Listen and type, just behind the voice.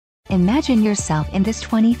Imagine yourself in this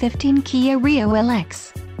 2015 Kia Rio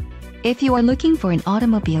LX. If you are looking for an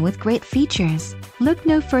automobile with great features, look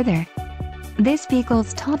no further. This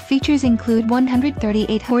vehicle's top features include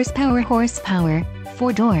 138 horsepower,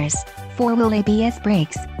 4 doors, 4-wheel ABS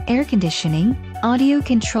brakes, air conditioning, audio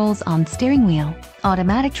controls on steering wheel,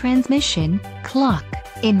 automatic transmission, clock,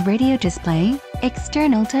 in-radio display,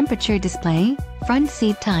 external temperature display, front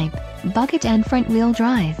seat type, bucket and front-wheel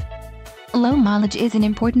drive. Low mileage is an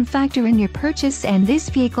important factor in your purchase, and this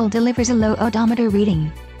vehicle delivers a low odometer reading.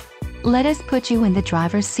 Let us put you in the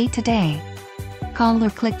driver's seat today. Call or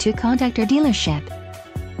click to contact our dealership.